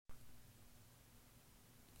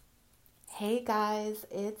Hey guys,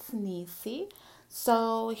 it's Nisi.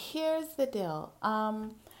 So here's the deal.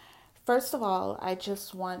 First of all, I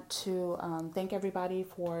just want to thank everybody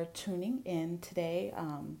for tuning in today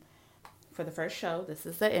for the first show. This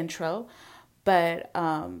is the intro. But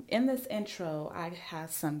in this intro, I have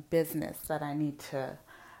some business that I need to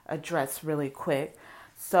address really quick.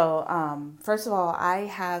 So, first of all, I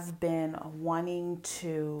have been wanting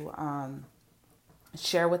to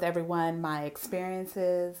share with everyone my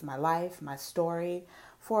experiences, my life, my story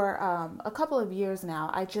for a couple of years now.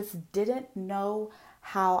 I just didn't know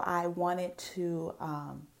how I wanted to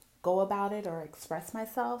go about it or express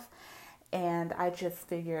myself. And I just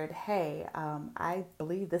figured, hey, I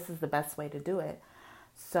believe this is the best way to do it.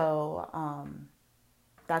 So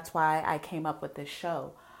that's why I came up with this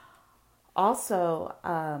show. Also,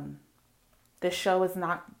 the show is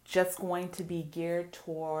not just going to be geared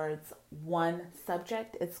towards one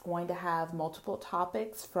subject. It's going to have multiple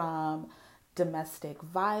topics from domestic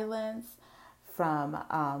violence, from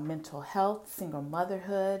mental health, single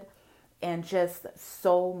motherhood, and just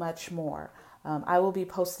so much more. I will be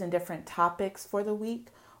posting different topics for the week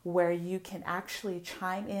where you can actually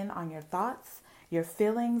chime in on your thoughts, your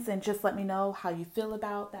feelings, and just let me know how you feel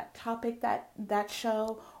about that topic, that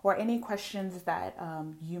show, or any questions that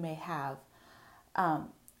you may have.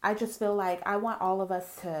 I just feel like I want all of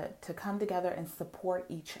us to come together and support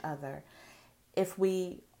each other. If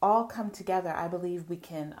we all come together, I believe we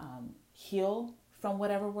can heal from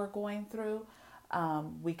whatever we're going through.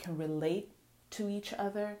 We can relate to each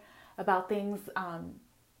other about things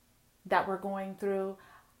that we're going through.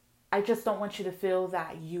 I just don't want you to feel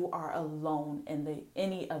that you are alone in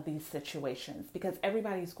any of these situations because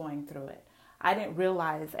everybody's going through it. I didn't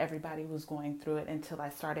realize everybody was going through it until I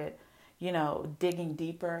started, digging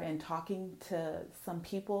deeper and talking to some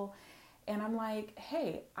people. And I'm like,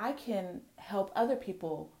 hey, I can help other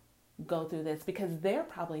people go through this because they're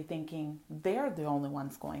probably thinking they're the only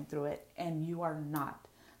ones going through it and you are not.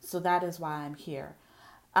 So that is why I'm here.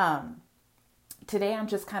 Today I'm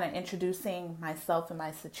just kind of introducing myself and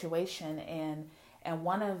my situation, and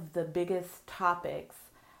one of the biggest topics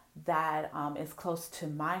that is close to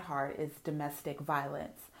my heart is domestic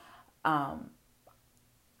violence.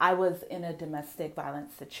 I was in a domestic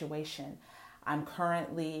violence situation. I'm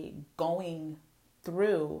currently going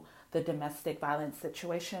through the domestic violence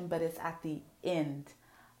situation, but it's at the end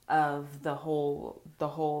of the whole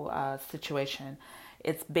situation.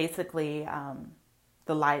 It's basically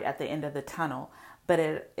the light at the end of the tunnel, but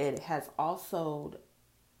it has also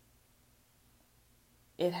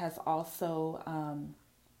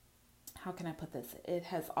how can I put this? It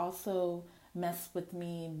has also messed with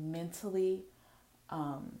me mentally.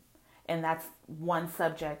 And that's one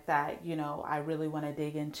subject that, I really want to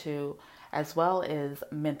dig into as well is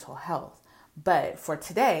mental health. But for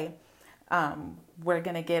today, we're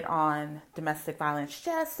going to get on domestic violence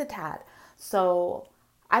just a tad. So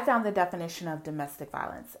I found the definition of domestic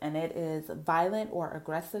violence, and it is violent or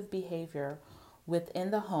aggressive behavior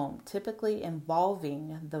within the home, typically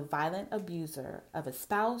involving the violent abuser of a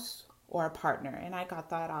spouse or a partner. And I got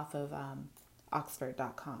that off of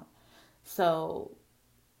Oxford.com. So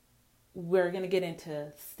we're going to get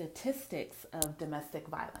into statistics of domestic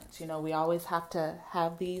violence. We always have to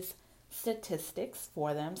have these statistics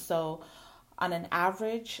for them. So on an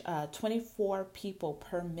average, 24 people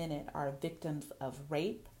per minute are victims of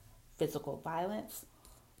rape, physical violence,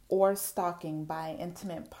 or stalking by an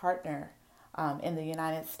intimate partner in the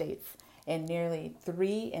United States. And nearly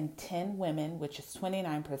 3 in 10 women, which is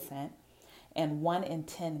 29%, and 1 in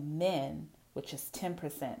 10 men, which is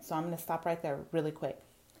 10%. So I'm going to stop right there really quick.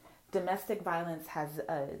 Domestic violence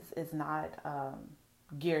is not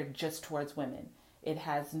geared just towards women. It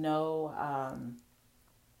has no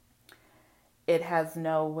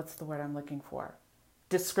what's the word I'm looking for?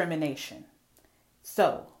 Discrimination.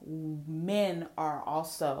 So men are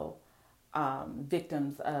also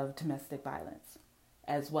victims of domestic violence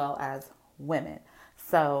as well as women.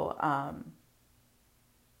 So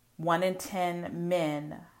 1 in 10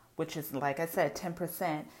 men, which is, like I said,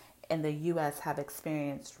 10%, in the U.S. have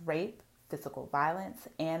experienced rape, physical violence,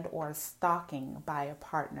 and or stalking by a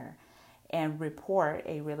partner and report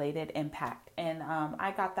a related impact. And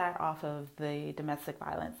I got that off of the domestic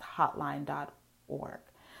violence hotline.org.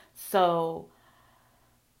 So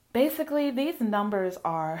basically, these numbers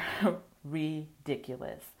are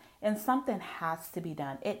ridiculous. And something has to be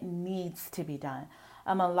done. It needs to be done.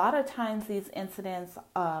 A lot of times these incidents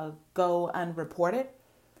go unreported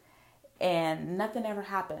and nothing ever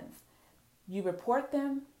happens. You report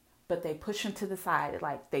them, but they push them to the side.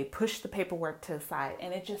 Like they push the paperwork to the side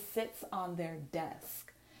and it just sits on their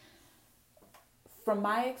desk. from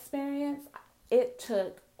my experience, it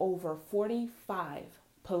took over 45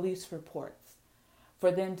 police reports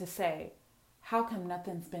for them to say, how come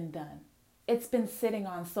nothing's been done? It's been sitting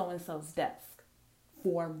on so-and-so's desk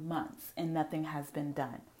for months and nothing has been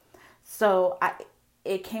done. So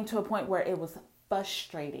it came to a point where it was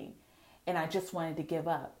frustrating and I just wanted to give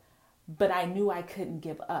up. But I knew I couldn't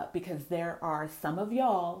give up because there are some of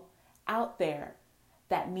y'all out there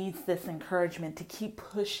that needs this encouragement to keep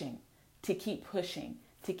pushing, to keep pushing,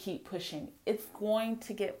 to keep pushing. It's going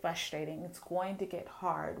to get frustrating. It's going to get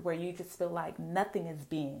hard where you just feel like nothing is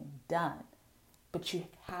being done, but you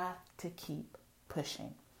have to keep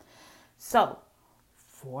pushing. So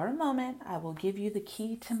for a moment, I will give you the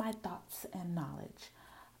key to my thoughts and knowledge.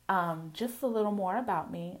 Just a little more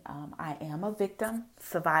about me. I am a victim,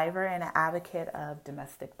 survivor, and an advocate of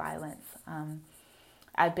domestic violence.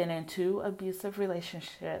 I've been in 2 abusive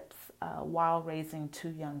relationships while raising 2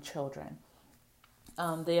 young children.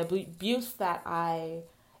 The abuse that I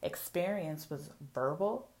experienced was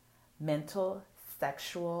verbal, mental,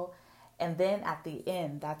 sexual, and then at the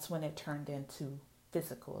end, that's when it turned into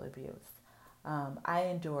physical abuse. I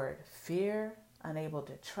endured fear, unable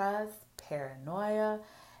to trust, paranoia,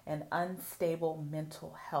 and unstable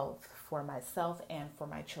mental health for myself and for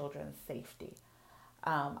my children's safety.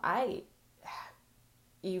 I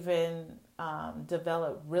even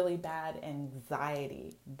developed really bad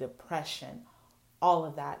anxiety, depression, all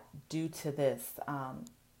of that due to this,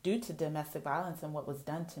 due to domestic violence and what was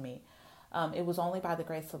done to me. It was only by the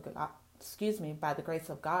grace of God, by the grace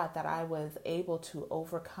of God that I was able to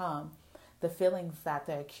overcome the feelings that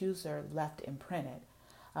the accuser left imprinted.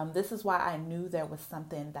 This is why I knew there was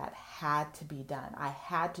something that had to be done. I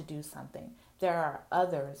had to do something. There are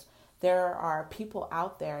others. There are people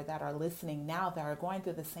out there that are listening now that are going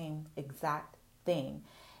through the same exact thing.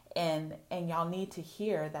 And y'all need to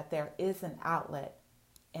hear that there is an outlet,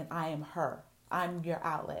 and I am her. I'm your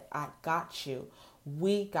outlet. I got you.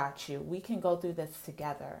 We got you. We can go through this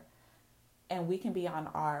together, and we can be on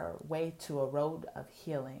our way to a road of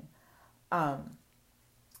healing.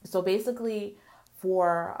 So basically,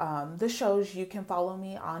 for the shows, you can follow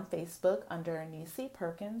me on Facebook under Niecy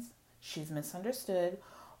Perkins, She's Misunderstood,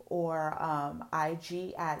 or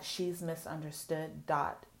IG at She's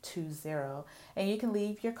Misunderstood.20. And you can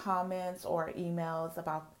leave your comments or emails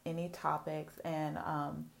about any topics. And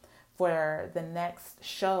for the next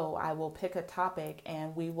show, I will pick a topic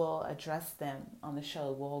and we will address them on the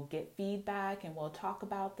show. We'll get feedback and we'll talk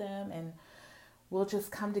about them, and we'll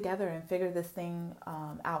just come together and figure this thing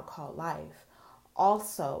out called life.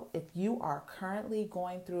 Also, if you are currently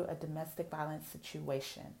going through a domestic violence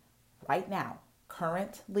situation right now,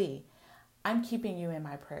 currently, I'm keeping you in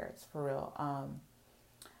my prayers, for real.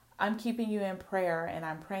 I'm keeping you in prayer, and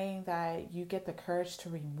I'm praying that you get the courage to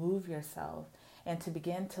remove yourself and to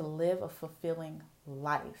begin to live a fulfilling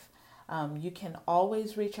life. You can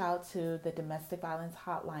always reach out to the domestic violence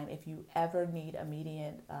hotline if you ever need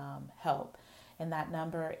immediate help. And that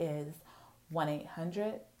number is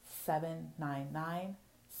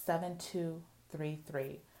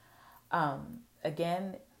 1-800-799-7233.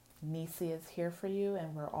 Again, Niecy is here for you,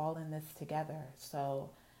 and we're all in this together. So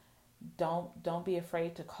don't be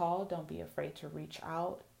afraid to call. Don't be afraid to reach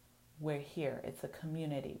out. We're here. It's a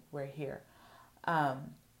community. We're here. I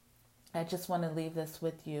just want to leave this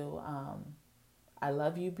with you. I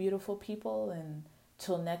love you, beautiful people. And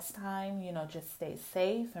till next time, just stay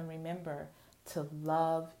safe and remember to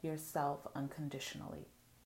love yourself unconditionally.